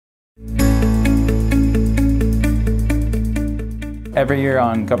Every year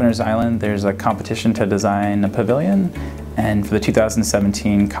on Governor's Island there's a competition to design a pavilion, and for the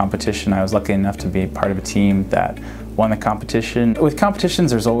 2017 competition I was lucky enough to be part of a team that won the competition. With competitions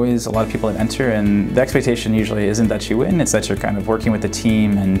there's always a lot of people that enter, and the expectation usually isn't that you win, it's that you're kind of working with the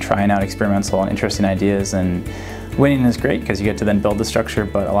team and trying out experimental and interesting ideas, and winning is great because you get to then build the structure,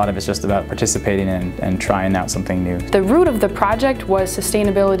 but a lot of it's just about participating and trying out something new. The root of the project was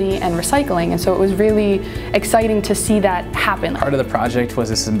sustainability and recycling, and so it was really exciting to see that happen. Part of the project was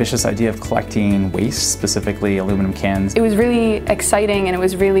this ambitious idea of collecting waste, specifically aluminum cans. It was really exciting, and it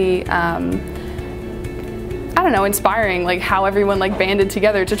was really I don't know, inspiring, like how everyone banded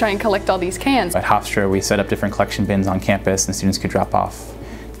together to try and collect all these cans. At Hofstra we set up different collection bins on campus, and students could drop off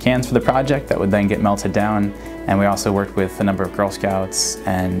cans for the project that would then get melted down, and we also worked with a number of Girl Scouts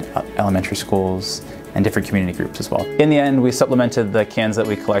and elementary schools and different community groups as well. In the end, we supplemented the cans that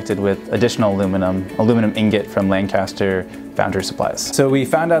we collected with additional aluminum ingot from Lancaster Foundry Supplies. So we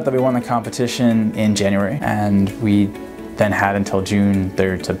found out that we won the competition in January, and we then had until June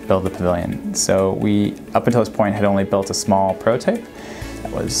 3rd to build the pavilion. So we, up until this point, had only built a small prototype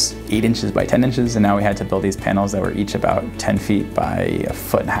that was 8 inches by 10 inches, and now we had to build these panels that were each about 10 feet by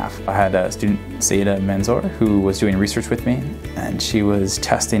 1.5 feet. I had a student, Saida Manzoor, who was doing research with me, and she was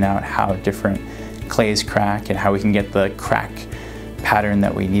testing out how different clays crack and how we can get the crack pattern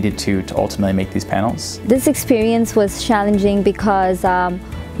that we needed to ultimately make these panels. This experience was challenging because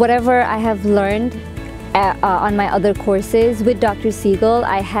whatever I have learned on my other courses with Dr. Siegel,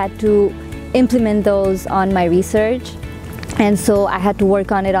 I had to implement those on my research. And so I had to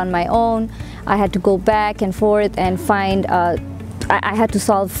work on it on my own. I had to go back and forth and find, I had to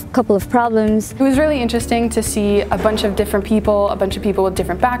solve a couple of problems. It was really interesting to see a bunch of different people, a bunch of people with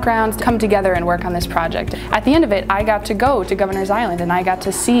different backgrounds come together and work on this project. At the end of it, I got to go to Governor's Island and I got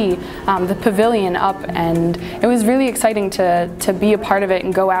to see the pavilion up, and it was really exciting to be a part of it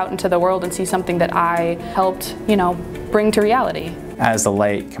and go out into the world and see something that I helped, bring to reality. As the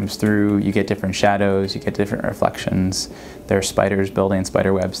light comes through, you get different shadows, you get different reflections. There are spiders building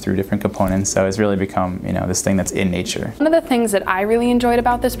spider webs through different components, so it's really become, this thing that's in nature. One of the things that I really enjoyed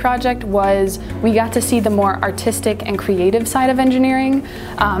about this project was we got to see the more artistic and creative side of engineering.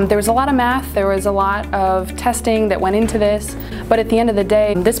 There was a lot of math, there was a lot of testing that went into this, but at the end of the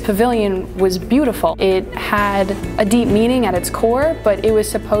day, this pavilion was beautiful. It had a deep meaning at its core, but it was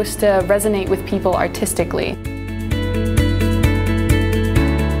supposed to resonate with people artistically.